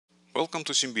Welcome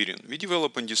to Symbian. We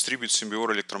develop and distribute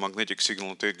Symbior electromagnetic signal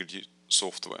integrity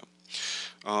software.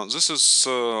 This is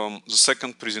the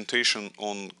second presentation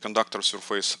on conductor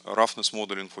surface roughness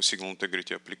modeling for signal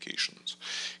integrity applications.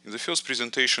 In the first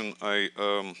presentation, I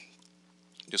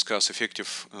discuss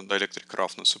effective dielectric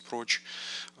roughness approach.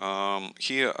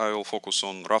 Here I will focus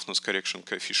on roughness correction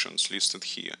coefficients listed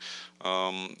here.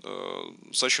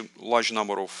 Such a large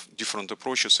number of different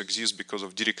approaches exist because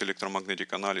of direct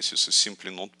electromagnetic analysis is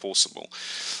simply not possible.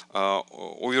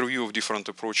 Overview of different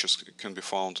approaches can be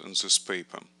found in this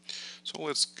paper. So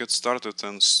let's get started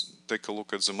and take a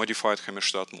look at the modified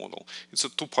Hammerstadt model. It's a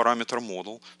two-parameter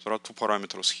model. There are two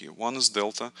parameters here. One is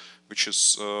delta, which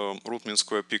is root mean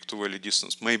square peak to valley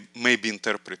distance. May be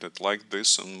interpreted like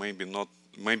this and maybe not.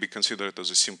 May be considered as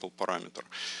a simple parameter.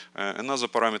 Another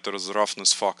parameter is the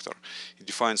roughness factor. It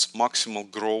defines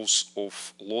maximal growth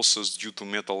of losses due to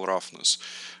metal roughness.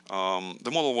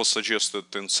 The model was suggested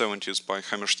in the 70s by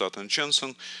Hammerstadt and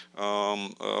Jensen,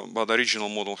 but the original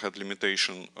model had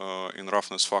limitation in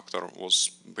roughness factor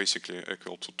was basically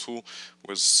equal to 2,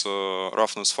 with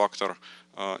roughness factor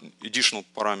additional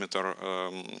parameter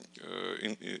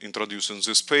introduced in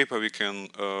this paper. We can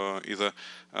either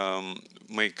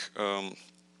make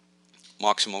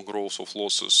maximal growth of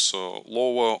losses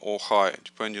lower or higher,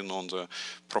 depending on the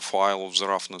profile of the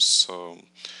roughness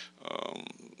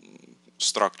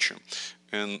structure.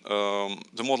 And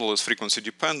the model is frequency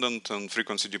dependent, and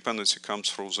frequency dependency comes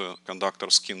through the conductor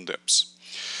skin depth.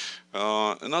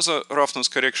 Another roughness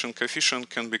correction coefficient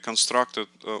can be constructed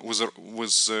with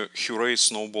the Huray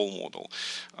snowball model.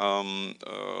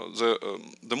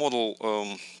 The model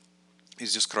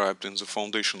is described in the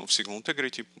Foundation of Signal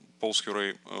Integrity, Paul's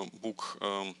Huray book,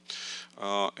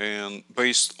 and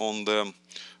based on the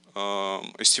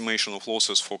estimation of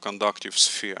losses for conductive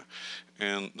sphere.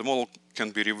 And the model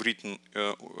can be rewritten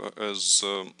as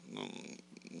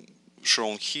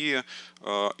shown here.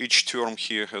 Each term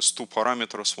here has two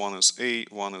parameters. One is A,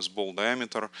 one is ball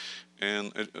diameter,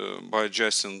 and by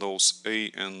adjusting those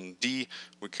A and D,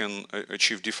 we can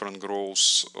achieve different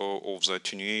growths of the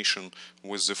attenuation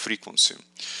with the frequency.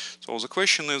 So the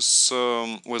question is,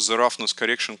 with the roughness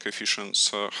correction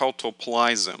coefficients, how to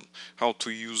apply them, how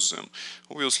to use them.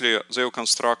 Obviously, they are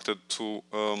constructed to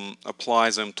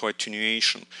apply them to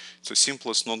attenuation. It's the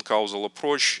simplest non-causal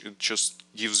approach. It just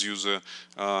gives you the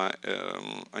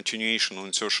attenuation or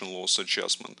insertion loss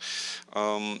adjustment.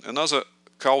 Another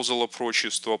causal approach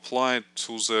is to apply it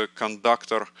to the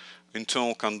conductor,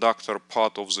 internal conductor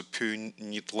part of the per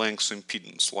unit length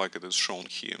impedance, like it is shown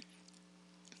here.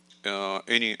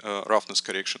 Any roughness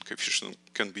correction coefficient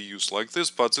can be used like this,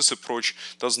 but this approach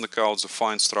doesn't account the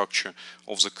fine structure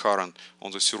of the current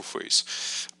on the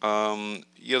surface.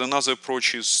 Yet another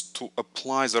approach is to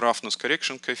apply the roughness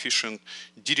correction coefficient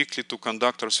directly to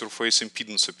conductor surface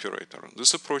impedance operator.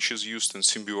 This approach is used in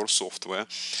Symbior software,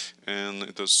 and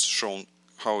it is shown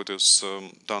how it is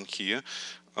done here.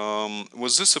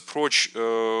 With this approach,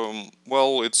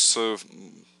 well, it's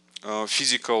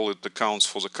physical, it accounts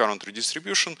for the current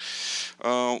redistribution.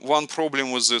 One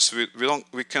problem with this,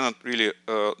 we cannot really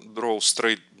draw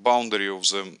straight boundary of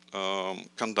the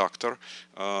conductor.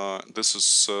 This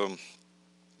is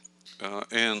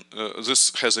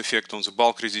this has effect on the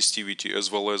bulk resistivity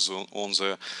as well as on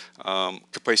the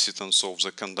capacitance of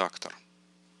the conductor.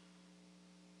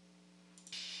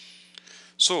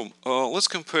 So let's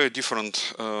compare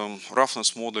different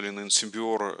roughness modeling in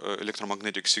Symbior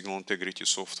electromagnetic signal integrity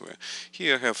software.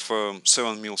 Here I have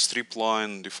 7 mil strip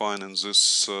line defined in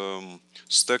this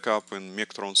stack up in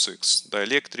Mectron 6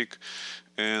 dielectric.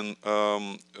 And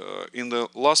in the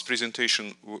last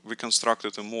presentation, we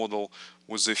constructed a model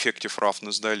with the effective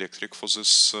roughness dielectric for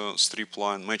this strip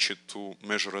line, match it to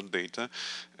measured data,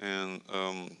 and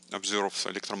observe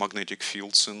electromagnetic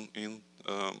fields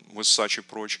with such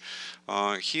approach.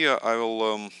 Here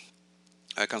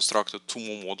I constructed two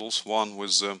more models, one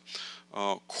with the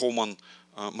common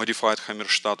modified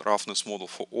Hammerstadt roughness model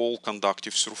for all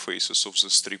conductive surfaces of the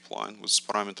strip line with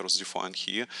parameters defined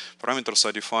here. Parameters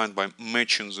are defined by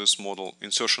matching this model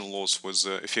insertion loss with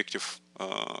the effective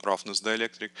roughness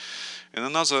dielectric, and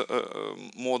another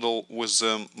model with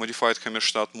the modified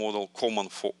Hammerstadt model common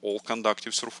for all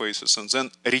conductive surfaces, and then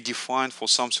redefined for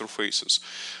some surfaces,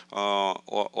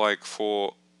 like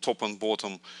for top and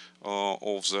bottom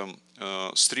of the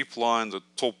strip line. The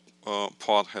top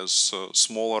part has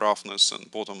smaller roughness and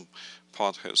bottom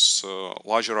part has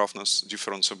larger roughness,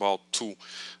 difference about 2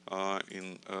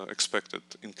 in expected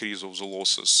increase of the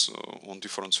losses on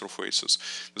different surfaces.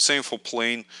 The same for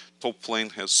plane. Top plane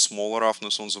has smaller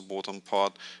roughness on the bottom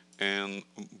part, and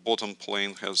bottom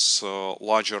plane has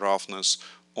larger roughness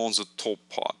on the top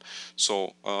part.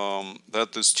 So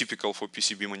that is typical for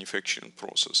PCB manufacturing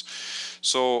process.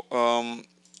 So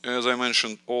as I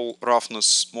mentioned, all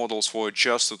roughness models were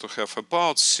adjusted to have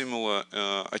about similar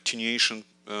attenuation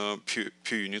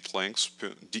per unit length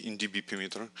in dB per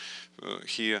meter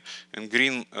here, and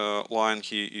green line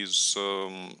here is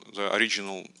the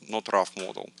original not rough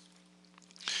model.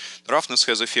 The roughness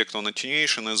has effect on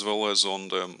attenuation as well as on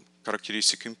the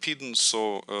characteristic impedance,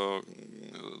 so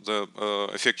the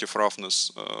effective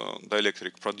roughness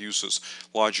dielectric produces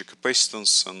larger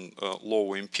capacitance and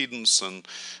lower impedance, and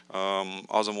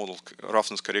other model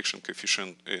roughness correction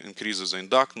coefficient increases the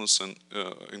inductance and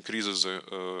increases the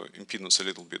impedance a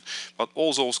little bit. But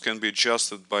all those can be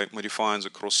adjusted by modifying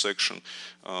the cross section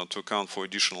to account for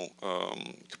additional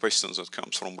capacitance that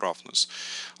comes from roughness.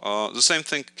 The same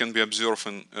thing can be observed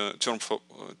in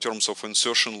terms of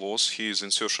insertion loss. Here is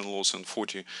insertion loss in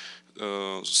 40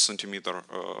 centimeter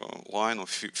line of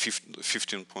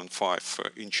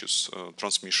 15.5 inches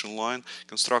transmission line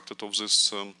constructed of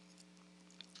this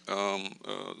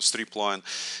strip line.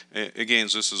 Again,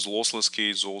 this is lossless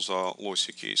case, those are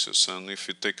lossy cases. And if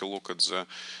you take a look at the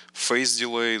phase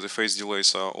delay, the phase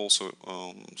delays are also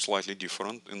slightly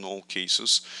different in all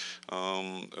cases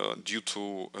due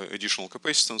to additional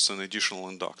capacitance and additional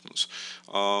inductance.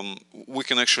 We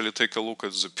can actually take a look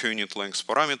at the per unit length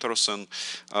parameters, and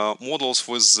models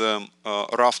with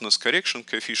roughness correction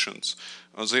coefficients,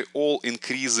 they all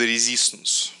increase the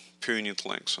resistance per unit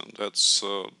length, and that's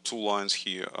two lines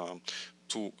here,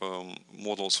 two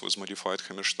models with modified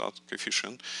Hammerstedt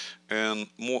coefficient, and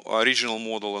original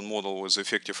model and model with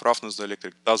effective roughness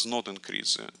dielectric does not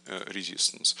increase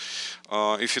resistance.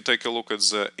 If you take a look at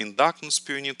the inductance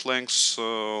per unit length,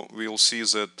 we'll see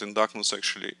that inductance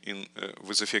actually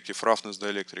with effective roughness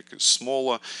dielectric is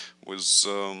smaller, with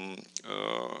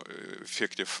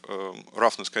effective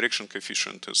roughness correction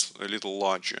coefficient is a little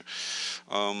larger.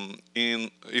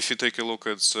 If you take a look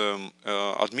at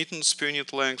admittance per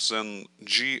unit length, then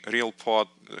G, real part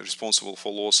responsible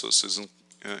for losses, is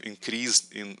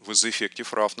increased with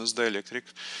effective roughness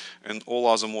dielectric, and all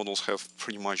other models have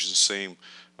pretty much the same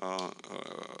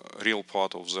real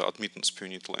part of the admittance per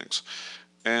unit length.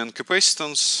 And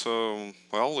capacitance,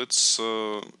 well, it's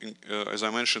as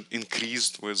I mentioned,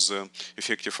 increased with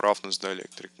effective roughness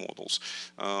dielectric models.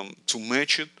 To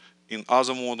match it, in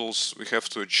other models we have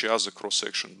to adjust the cross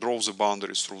section, draw the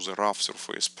boundaries through the rough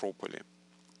surface properly.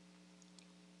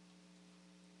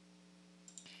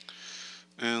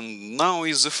 And now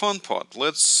is the fun part.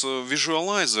 Let's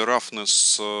visualize the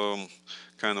roughness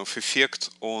kind of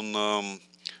effect on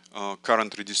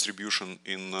current redistribution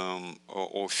in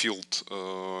or field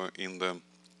in the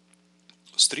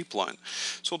strip line.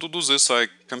 So to do this, I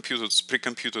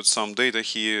pre-computed some data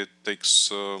here. It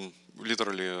takes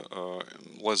literally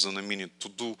less than a minute to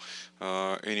do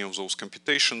any of those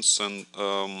computations, and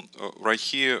right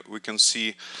here we can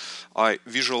see I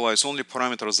visualize only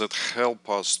parameters that help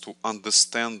us to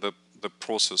understand the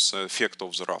process effect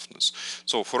of the roughness.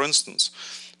 So for instance,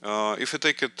 if you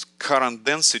take it current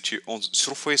density on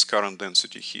surface current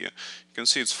density here, you can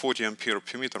see it's 40 ampere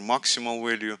per meter maximal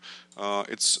value.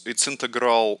 It's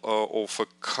integral of a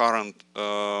current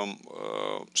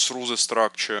through the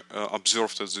structure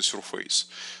observed at the surface.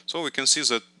 So we can see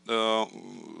that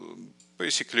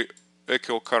basically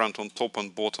equal current on top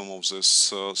and bottom of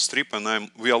this strip, and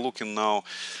we are looking now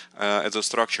at the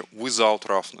structure without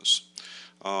roughness.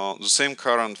 The same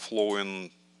current flowing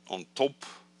on top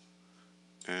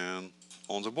and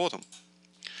on the bottom,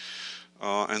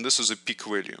 and this is a peak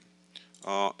value.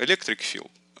 Electric field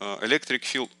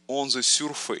on the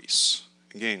surface.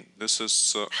 Again, this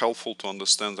is helpful to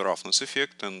understand the roughness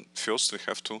effect, and first we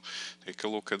have to take a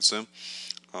look at the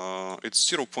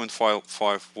it's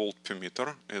 0.55 volt per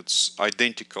meter. It's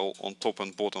identical on top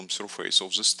and bottom surface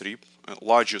of the strip,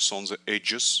 largest on the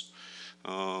edges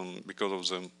because of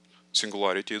the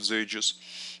singularity at the edges,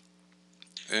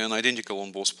 and identical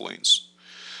on both planes.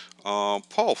 Power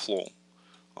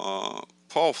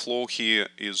flow here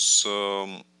is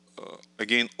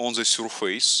again on the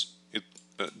surface. It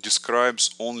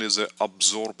describes only the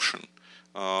absorption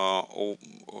of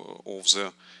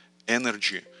the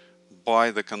energy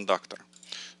by the conductor.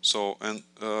 So, and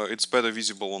it's better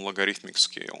visible on logarithmic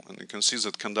scale, and you can see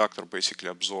that conductor basically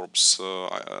absorbs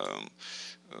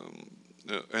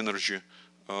energy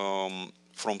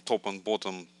from top and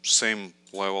bottom, same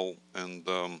level, and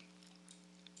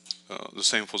the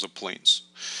same for the planes.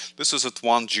 This is at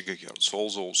 1 gigahertz. All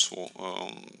those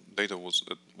data was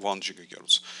at 1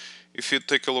 gigahertz. If you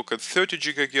take a look at 30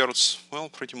 gigahertz, well,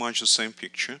 pretty much the same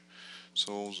picture.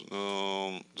 So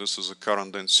this is a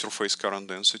current surface current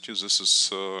density. This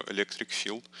is electric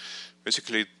field.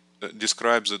 Basically, it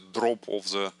describes the drop of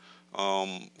the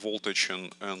voltage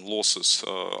and losses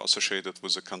associated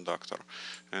with the conductor.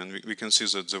 And we can see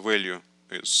that the value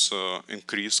is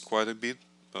increased quite a bit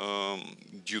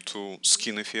due to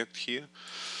skin effect here.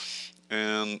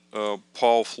 And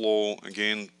power flow,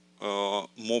 again,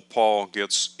 more power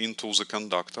gets into the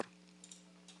conductor.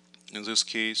 In this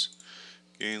case,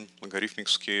 again, logarithmic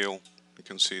scale, you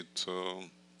can see it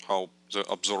how the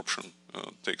absorption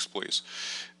takes place.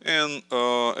 And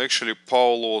actually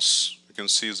power loss, you can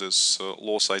see this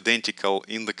loss identical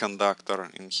in the conductor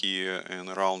in here and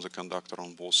around the conductor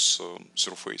on both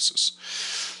surfaces.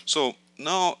 So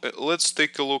now let's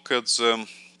take a look at the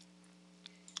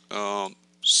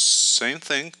same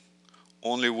thing,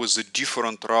 only with the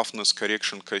different roughness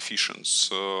correction coefficients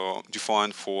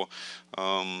defined for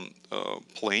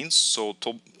planes. So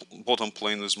bottom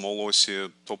plane is more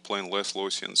lossy, top plane less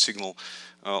lossy, and signal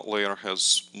layer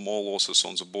has more losses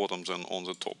on the bottom than on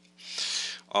the top.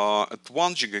 At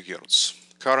 1 gigahertz,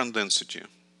 current density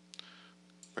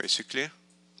basically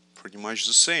pretty much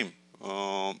the same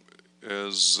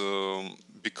as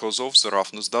because of the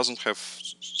roughness doesn't have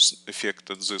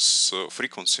affected this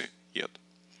frequency yet.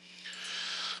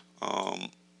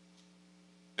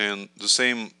 And the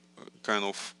same kind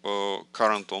of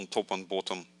current on top and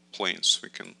bottom planes. We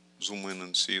can zoom in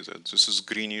and see that this is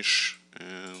greenish,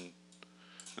 and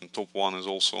top one is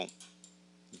also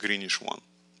greenish one,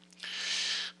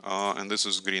 and this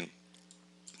is green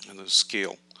and the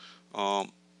scale.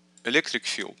 Electric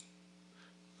field.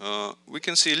 We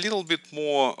can see a little bit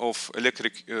more of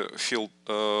electric field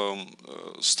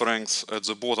strength at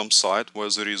the bottom side, where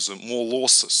there is more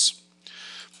losses.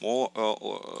 More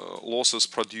losses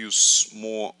produce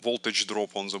more voltage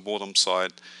drop on the bottom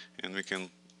side, and we can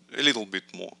a little bit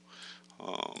more.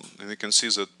 And we can see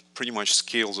that pretty much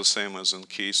scale the same as in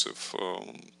case of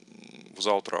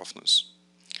without roughness.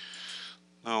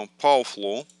 Now power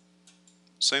flow,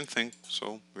 same thing.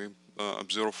 So we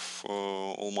observe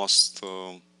almost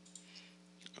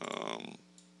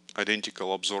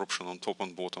identical absorption on top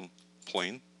and bottom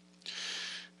plane.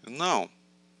 And now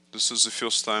this is the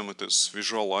first time it is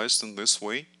visualized in this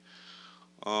way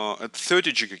at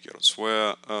 30 gigahertz,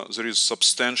 where there is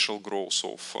substantial growth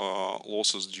of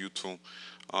losses due to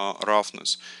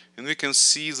roughness. And we can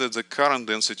see that the current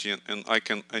density, and I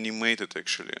can animate it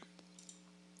actually,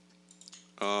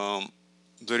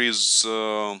 there is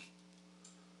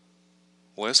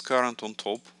less current on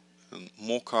top and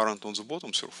more current on the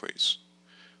bottom surface.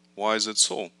 Why is it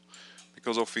so?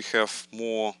 Because of we have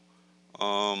more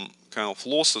kind of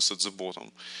losses at the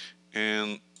bottom,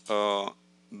 and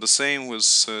the same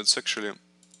with it's actually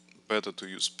better to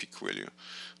use peak value.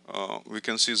 We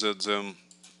can see that the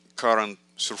current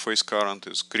surface current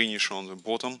is greenish on the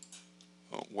bottom,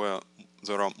 where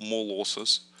there are more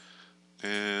losses,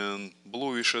 and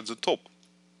bluish at the top,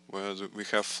 where we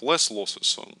have less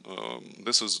losses on.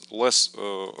 This is less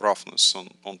roughness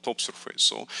on top surface.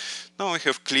 So now we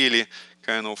have clearly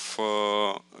kind of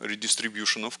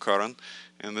redistribution of current,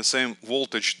 and the same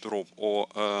voltage drop, or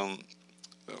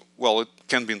well, it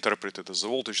can be interpreted as a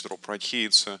voltage drop. Right here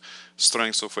it's a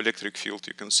strength of electric field.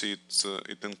 You can see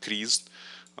it increased,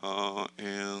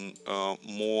 and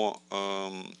more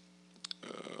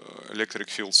electric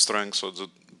field strength at the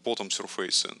bottom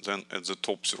surface than at the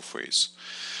top surface.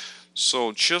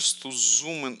 So just to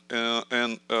zoom in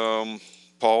and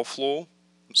power flow,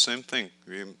 same thing.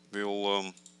 We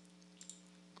will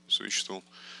switch to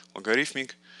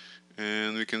logarithmic,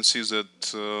 and we can see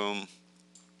that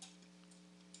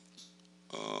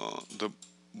the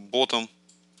bottom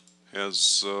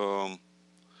has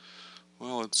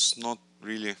well, it's not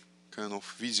really kind of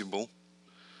visible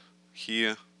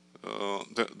here.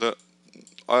 The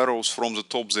arrows from the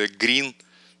top, they're green,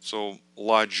 so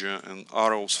larger, and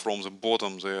arrows from the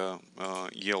bottom, they are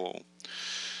yellow.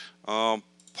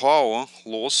 Power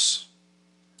loss,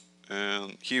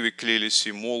 and here we clearly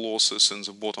see more losses in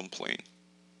the bottom plane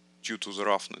due to the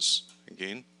roughness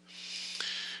again.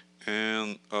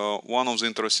 And one of the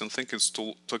interesting things is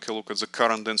to take a look at the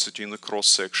current density in the cross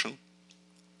section,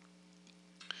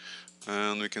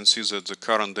 and we can see that the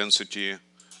current density,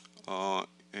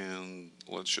 and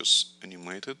let's just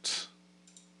animate it.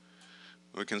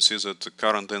 We can see that the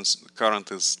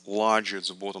current is larger at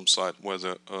the bottom side, where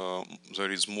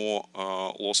there is more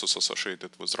losses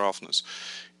associated with roughness.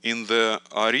 In the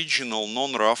original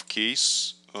non-rough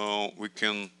case, we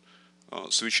can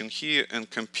switch in here and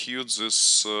compute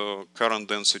this current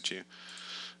density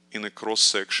in a cross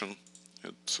section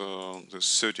at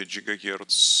this 30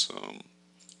 gigahertz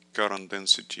current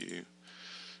density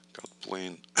cut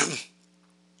plane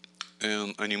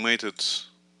and animate it,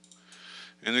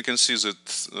 and you can see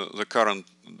that the current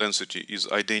density is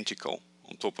identical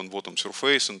on top and bottom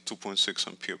surface and 2.6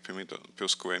 ampere per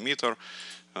square meter.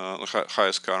 The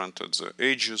highest current at the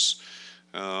edges,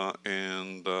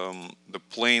 and the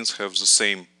planes have the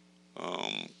same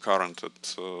current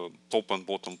at top and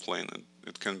bottom plane.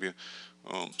 It can be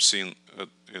seen at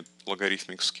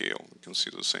logarithmic scale. You can see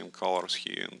the same colors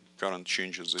here, and current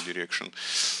changes the direction.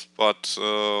 But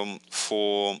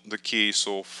for the case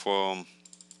of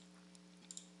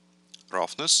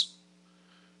roughness,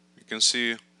 you can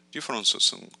see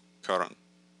differences in current,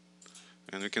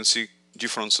 and you can see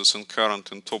differences in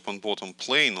current in top and bottom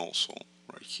plane also.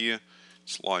 Right here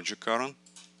it's larger current,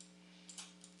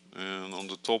 and on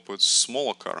the top it's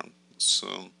smaller current. It's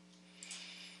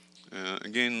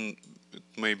again, it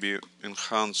may be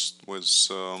enhanced with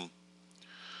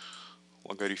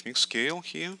logarithmic scale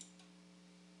here,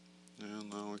 and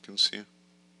now we can see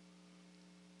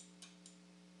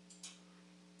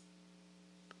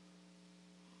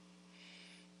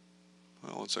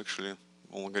well, it's actually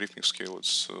on logarithmic scale.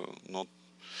 It's not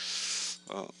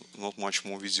much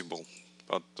more visible,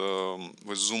 but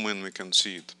with zoom in we can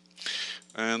see it.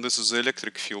 And this is the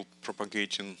electric field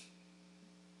propagating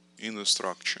in the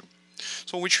structure.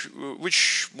 So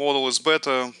which model is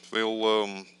better?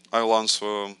 I'll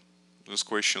answer this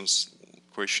question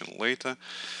later.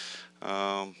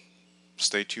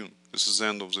 Stay tuned. This is the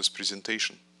end of this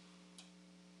presentation.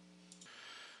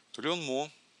 To learn more,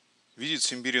 visit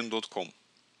Symbian.com.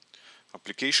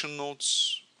 Application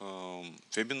notes,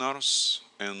 webinars,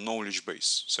 and knowledge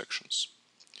base sections.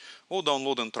 Or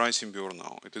download and try Symbian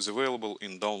now. It is available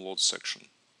in download section.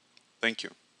 Thank you.